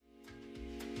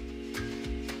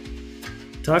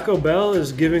Taco Bell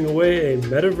is giving away a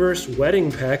metaverse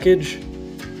wedding package.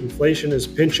 Inflation is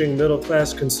pinching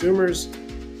middle-class consumers.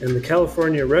 And the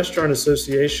California Restaurant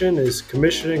Association is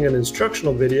commissioning an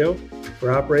instructional video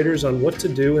for operators on what to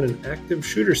do in an active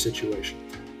shooter situation.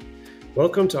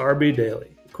 Welcome to RB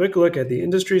Daily, a quick look at the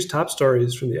industry's top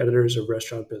stories from the editors of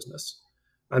Restaurant Business.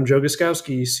 I'm Joe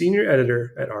Guskowski, Senior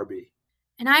Editor at RB.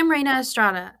 And I'm Reina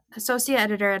Estrada, Associate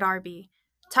Editor at RB.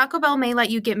 Taco Bell may let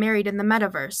you get married in the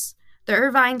metaverse. The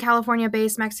Irvine,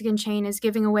 California-based Mexican chain is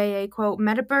giving away a, quote,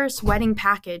 metaverse wedding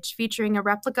package featuring a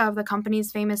replica of the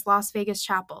company's famous Las Vegas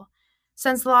chapel.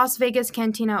 Since the Las Vegas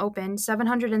Cantina opened,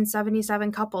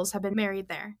 777 couples have been married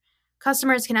there.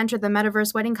 Customers can enter the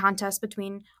metaverse wedding contest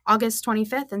between August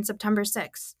 25th and September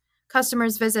 6th.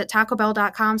 Customers visit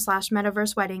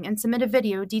tacobell.com/metaversewedding and submit a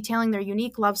video detailing their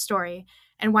unique love story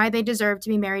and why they deserve to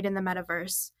be married in the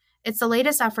metaverse. It's the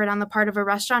latest effort on the part of a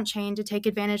restaurant chain to take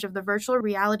advantage of the virtual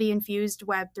reality-infused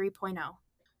Web 3.0.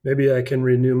 Maybe I can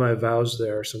renew my vows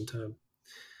there sometime.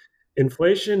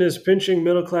 Inflation is pinching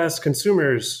middle-class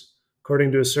consumers.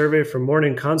 According to a survey from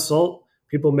Morning Consult,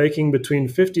 people making between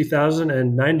 $50,000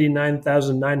 and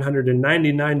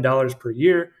 $99,999 per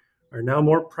year are now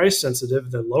more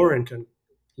price-sensitive than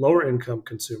lower-income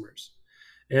consumers.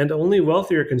 And only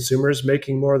wealthier consumers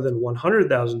making more than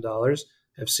 $100,000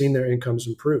 have seen their incomes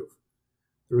improve.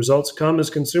 The results come as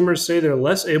consumers say they're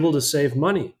less able to save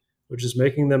money, which is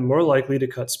making them more likely to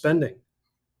cut spending.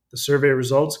 The survey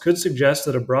results could suggest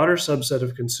that a broader subset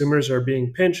of consumers are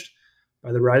being pinched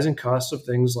by the rising costs of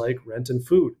things like rent and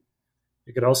food.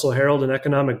 It could also herald an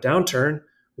economic downturn,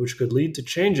 which could lead to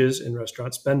changes in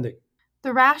restaurant spending.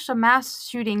 The rash of mass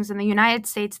shootings in the United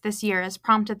States this year has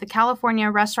prompted the California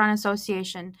Restaurant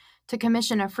Association to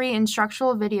commission a free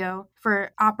instructional video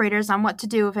for operators on what to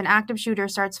do if an active shooter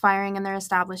starts firing in their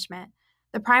establishment.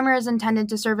 The primer is intended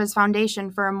to serve as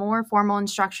foundation for a more formal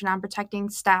instruction on protecting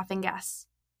staff and guests.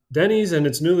 Denny's and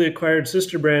its newly acquired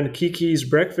sister brand Keke's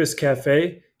Breakfast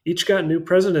Cafe each got new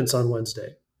presidents on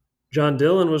Wednesday. John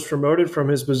Dillon was promoted from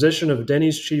his position of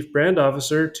Denny's chief brand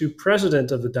officer to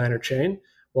president of the diner chain,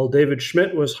 while David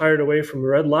Schmidt was hired away from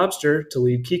Red Lobster to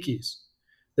lead Keke's.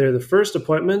 They're the first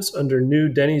appointments under new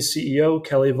Denny's CEO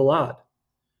Kelly Valade.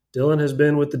 Dillon has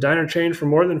been with the diner chain for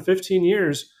more than 15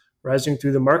 years, rising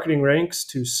through the marketing ranks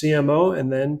to CMO and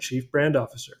then chief brand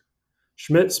officer.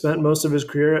 Schmidt spent most of his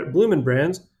career at Bloomin'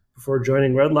 Brands before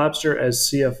joining Red Lobster as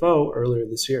CFO earlier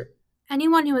this year.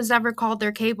 Anyone who has ever called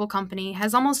their cable company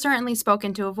has almost certainly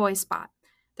spoken to a voice bot.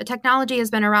 The technology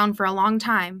has been around for a long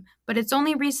time, but it's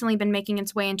only recently been making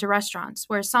its way into restaurants,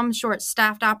 where some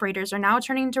short-staffed operators are now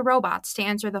turning to robots to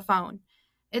answer the phone.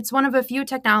 It's one of a few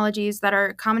technologies that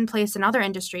are commonplace in other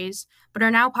industries, but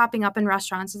are now popping up in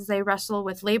restaurants as they wrestle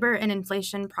with labor and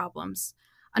inflation problems.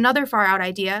 Another far-out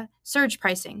idea, surge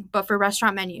pricing, but for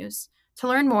restaurant menus. To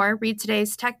learn more, read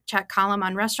today's Tech Check column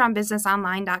on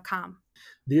restaurantbusinessonline.com.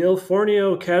 The El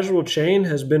Fornio casual chain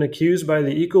has been accused by the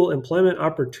Equal Employment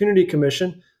Opportunity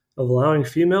Commission of allowing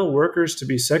female workers to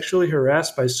be sexually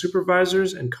harassed by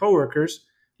supervisors and coworkers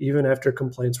even after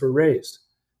complaints were raised.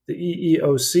 The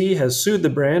EEOC has sued the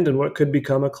brand in what could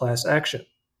become a class action.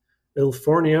 Il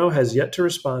Fornio has yet to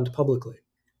respond publicly.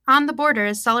 On the Border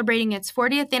is celebrating its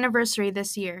 40th anniversary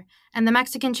this year, and the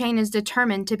Mexican chain is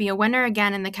determined to be a winner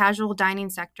again in the casual dining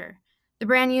sector. The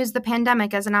brand used the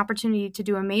pandemic as an opportunity to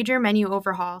do a major menu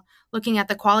overhaul, looking at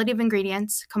the quality of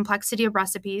ingredients, complexity of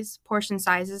recipes, portion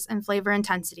sizes, and flavor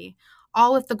intensity,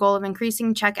 all with the goal of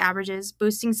increasing check averages,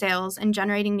 boosting sales, and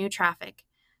generating new traffic.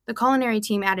 The culinary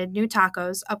team added new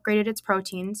tacos, upgraded its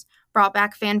proteins, brought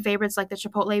back fan favorites like the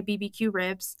Chipotle BBQ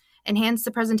ribs, enhanced the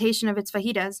presentation of its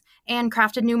fajitas, and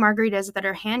crafted new margaritas that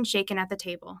are handshaken at the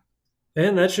table.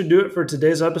 And that should do it for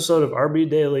today's episode of RB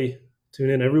Daily. Tune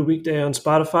in every weekday on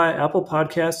Spotify, Apple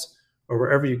Podcasts, or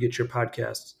wherever you get your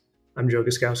podcasts. I'm Joe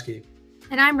Guskowski.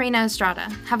 And I'm Reina Estrada.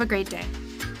 Have a great day.